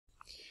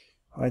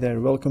Hi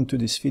there, welcome to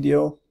this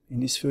video.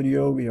 In this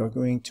video we are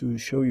going to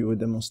show you a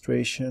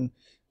demonstration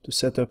to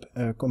set up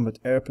a combat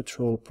air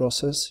patrol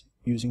process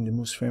using the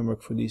Moose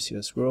framework for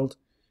DCS World,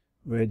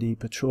 where the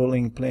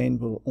patrolling plane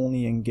will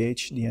only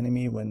engage the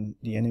enemy when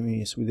the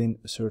enemy is within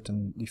a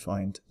certain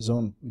defined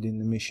zone within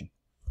the mission.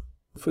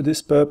 For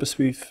this purpose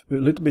we've a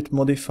little bit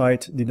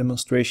modified the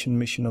demonstration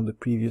mission of the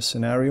previous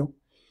scenario.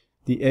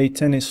 The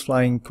A-10 is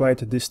flying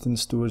quite a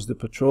distance towards the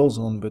patrol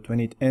zone, but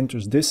when it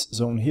enters this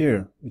zone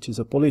here, which is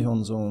a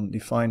polygon zone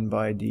defined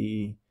by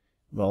the,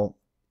 well,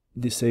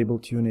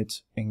 disabled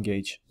unit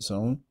engage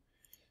zone.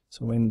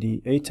 So when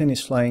the A-10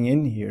 is flying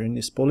in here in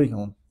this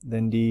polygon,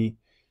 then the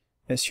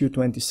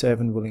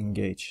Su-27 will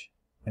engage.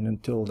 And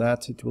until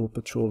that, it will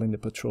patrol in the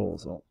patrol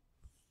zone.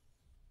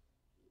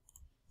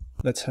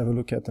 Let's have a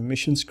look at the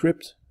mission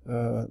script.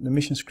 The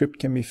mission script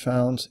can be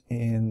found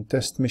in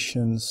test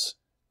missions,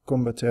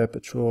 combat air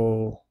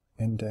patrol,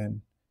 and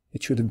then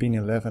it should have been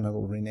 11, I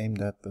will rename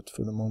that, but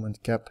for the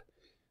moment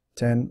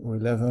CAP-10 or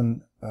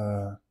 11,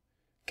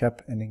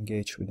 cap and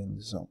engage within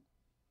the zone.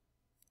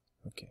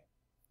 Okay,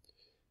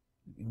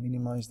 let me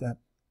minimize that.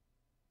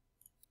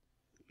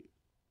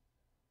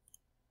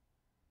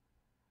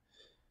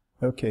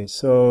 Okay,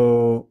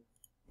 so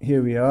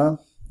here we are.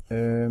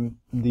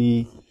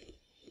 The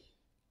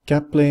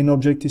cap plane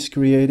object is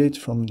created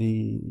from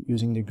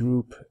using the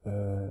group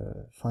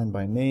find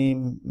by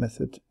name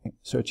method,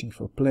 searching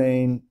for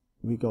plane.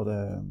 We got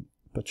a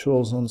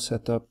patrol zone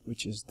setup,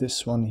 which is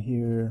this one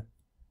here.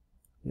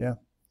 Yeah,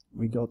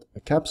 we got a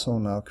cap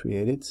zone now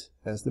created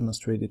as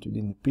demonstrated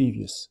within the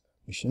previous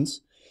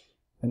missions.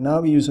 And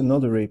now we use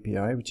another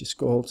API which is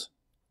called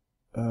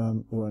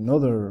or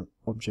another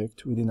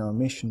object within our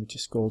mission which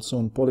is called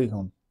zone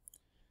polygon,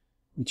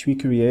 which we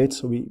create.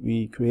 So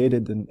we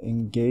created an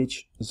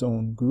engage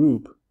zone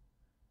group,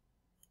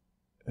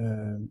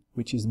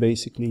 which is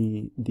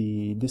basically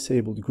the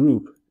disabled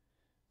group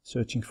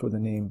searching for the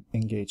name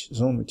engage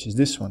zone, which is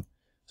this one.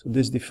 So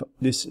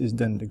this is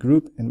then the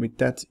group, and with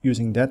that,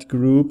 using that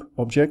group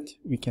object,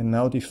 we can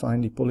now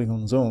define the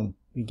polygon zone.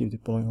 We give the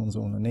polygon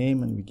zone a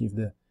name, and we give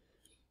the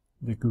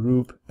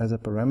group as a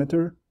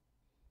parameter,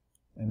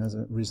 and as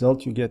a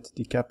result you get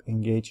the cap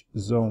engage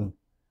zone,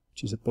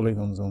 which is a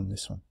polygon zone,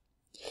 this one.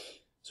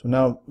 So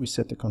now we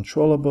set the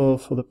controllable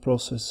for the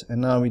process,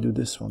 and now we do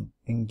this one,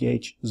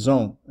 engage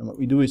zone. And what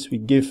we do is we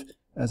give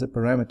as a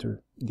parameter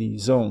the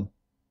zone.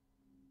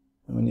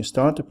 And when you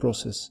start the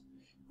process,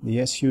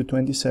 the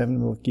Su-27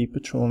 will keep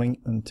patrolling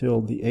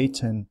until the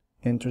A-10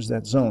 enters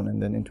that zone,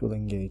 and then it will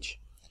engage.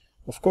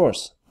 Of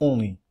course,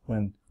 only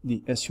when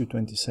the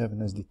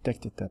Su-27 has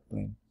detected that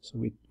plane.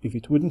 So if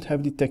it wouldn't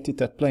have detected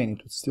that plane,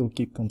 it would still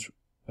keep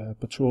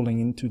patrolling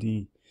into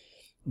the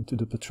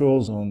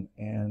patrol zone,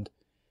 and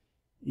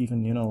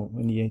even, you know,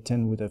 when the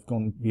A-10 would have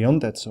gone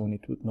beyond that zone,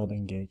 it would not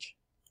engage.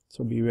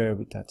 So beware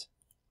with that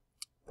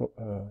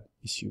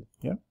issue.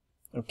 Yeah?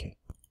 Okay.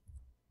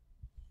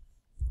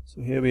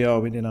 So here we are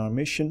within our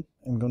mission.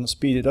 I'm going to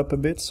speed it up a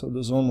bit. So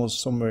the zone was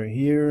somewhere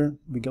here.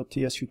 We got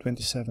the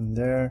Su-27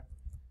 there.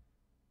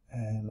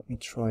 And let me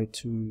try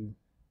to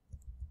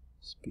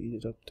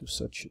speed it up to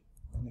such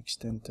an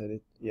extent that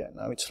it, yeah,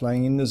 now it's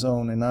flying in the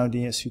zone, and now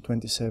the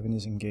Su-27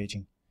 is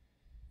engaging.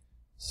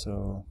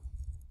 So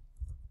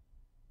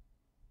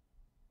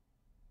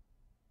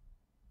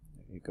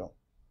there you go.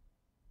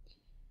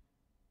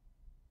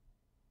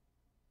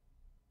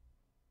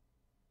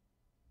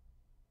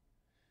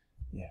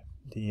 Yeah,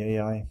 the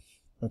AI.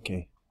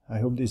 Okay, I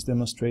hope this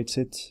demonstrates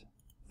it.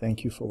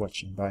 Thank you for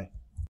watching. Bye.